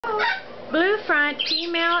Blue front,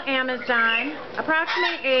 female Amazon,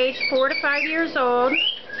 approximate age 4 to 5 years old.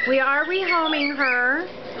 We are rehoming her,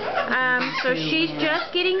 so she's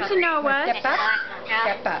just getting to know us. Step up.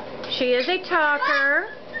 Step up. She is a talker.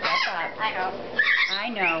 Step up. I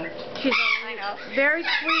know. She's very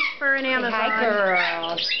sweet for an Amazon. Hi,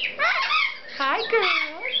 girls. Hi,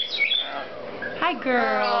 girls. Hi,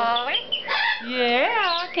 girls.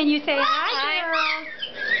 Yeah. Can you say hi, girls?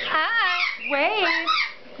 Hi. Wave.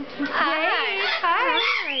 Wave. Hi. Hi.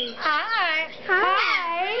 Hi.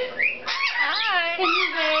 Hi. Can you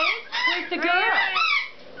wave? Where's the girl?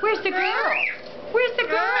 Where's the girl? Where's the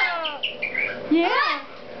girl? Yeah.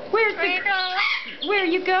 Where's the girl? Where are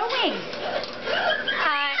you going?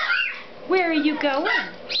 Hi. Where are you going?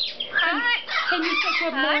 Hi. Can you say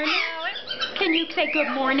good morning? Can you say good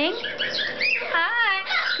morning? Hi.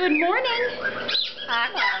 Good morning. Hi.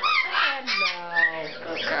 Hello.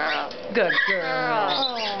 Good girl. Good girl.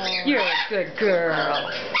 Oh. You're a good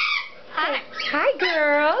girl. Hi. Hi,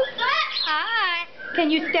 girls. Hi. Can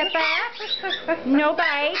you step up? No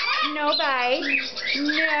bite. No bite.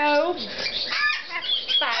 No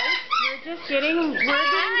bite. We're just getting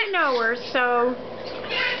to know her, so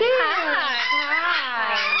Hi.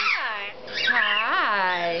 Hi.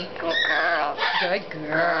 Hi. Good girl. Good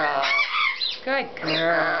girl. Good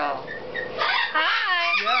girl. Hi.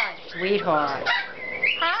 You're a sweetheart.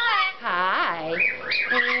 Hi. Hi.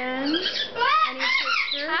 and any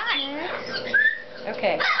pictures Hi. next?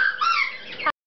 Okay.